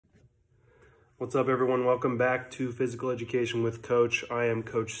What's up, everyone? Welcome back to Physical Education with Coach. I am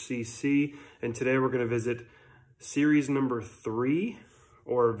Coach CC, and today we're going to visit series number 3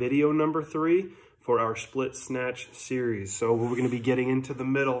 or video number 3 for our split snatch series. So we're going to be getting into the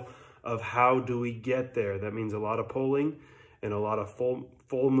middle of how do we get there. That means a lot of pulling and a lot of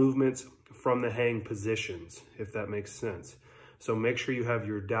full movements from the hang positions, if that makes sense. So make sure you have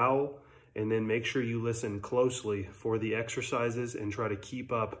your dowel, and then make sure you listen closely for the exercises and try to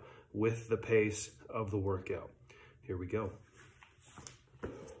keep up with the pace of the workout. Here we go.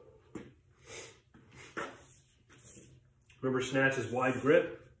 Remember, snatch is wide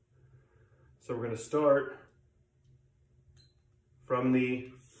grip. So we're going to start from the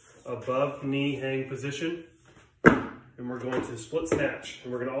above knee hang position, and we're going to split snatch,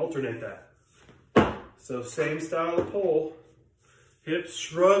 and we're going to alternate that. So same style of pull, hips,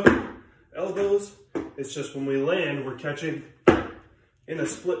 shrug, elbows. It's just when we land, we're catching in a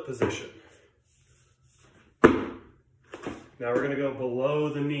split position. Now we're going to go below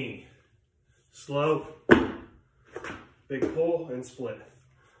the knee. Slow, big pull and split.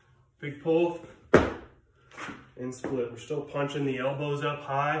 Big pull and split. We're still punching the elbows up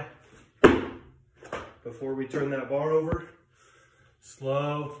high before we turn that bar over.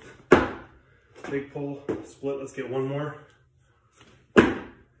 Slow, big pull, split. Let's get one more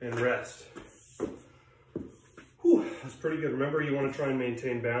and rest. Whew, that's pretty good. Remember, you want to try and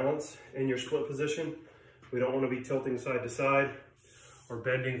maintain balance in your split position. We don't want to be tilting side to side or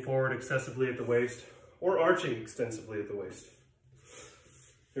bending forward excessively at the waist or arching extensively at the waist.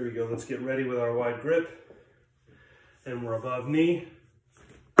 Here we go. Let's get ready with our wide grip. And we're above knee,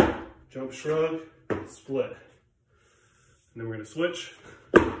 jump, shrug, split. And then we're going to switch,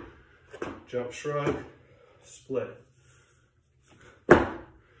 jump, shrug, split.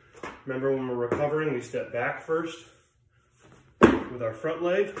 Remember, when we're recovering, we step back first with our front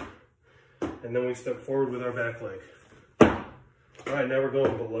leg, and then we step forward with our back leg. All right, now we're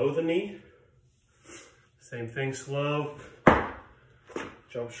going below the knee. Same thing, slow,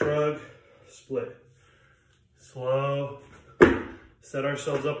 jump, shrug, split. Slow, set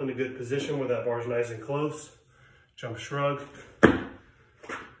ourselves up in a good position where that bar's nice and close. Jump, shrug,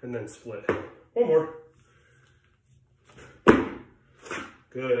 and then split. One more.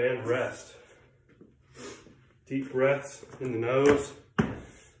 Good, and rest. Deep breaths in the nose,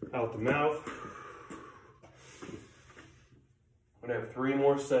 out the mouth. I'm gonna have 3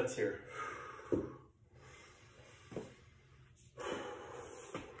 more sets here.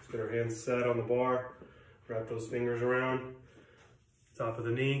 Let's get our hands set on the bar. Wrap those fingers around. Top of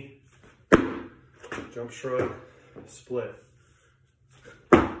the knee. Jump, shrug, split.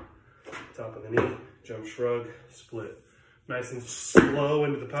 Top of the knee, jump, shrug, split. Nice and slow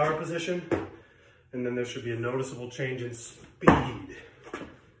into the power position, and then there should be a noticeable change in speed.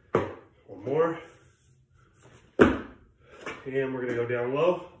 One more. And we're gonna go down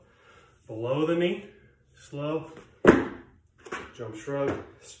low, below the knee, slow, jump, shrug,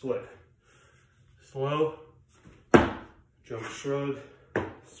 split. Slow, jump, shrug,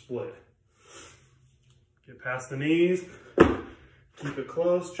 split. Get past the knees, keep it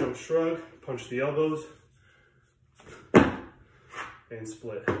close, jump, shrug, punch the elbows, and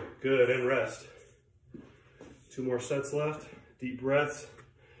split. Good, and rest. 2 more sets left. Deep breaths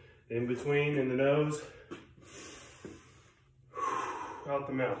in between, in the nose, out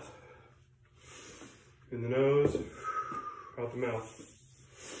the mouth. In the nose, out the mouth.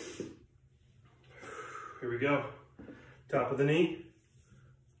 Here we go. Top of the knee.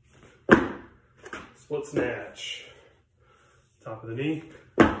 Split snatch. Top of the knee.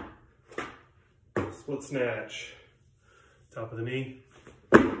 Split snatch. Top of the knee,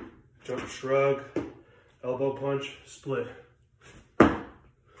 jump, shrug, elbow punch, split.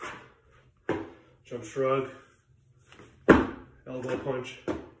 Jump, shrug, elbow punch,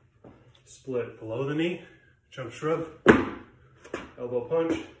 split. Below the knee, jump, shrug, elbow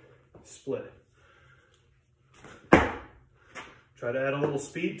punch, split. Try to add a little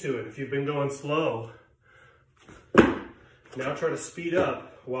speed to it if you've been going slow. Now try to speed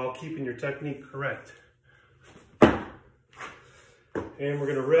up while keeping your technique correct. And we're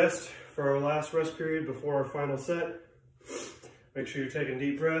gonna rest for our last rest period before our final set. Make sure you're taking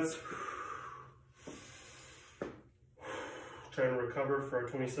deep breaths. Trying to recover for our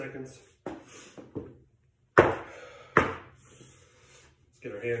 20 seconds. Let's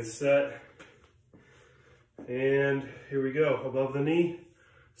get our hands set. And here we go, above the knee,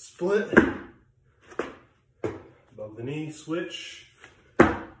 split. Above the knee, switch,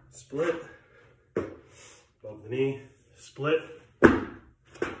 split. Above the knee, split.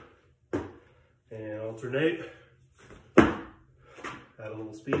 And alternate. Add a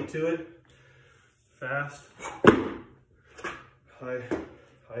little speed to it. fast. High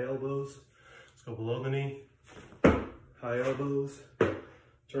elbows. Let's go below the knee. High elbows.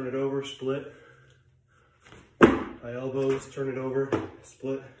 Turn it over, split. High elbows, turn it over,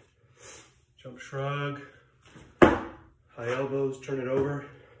 split. Jump shrug. High elbows, turn it over,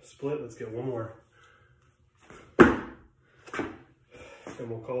 split. Let's get one more. And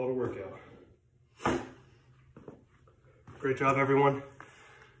we'll call it a workout. Great job, everyone.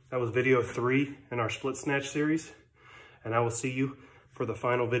 That was video 3 in our split snatch series. And I will see you for the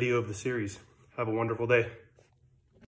final video of the series. Have a wonderful day.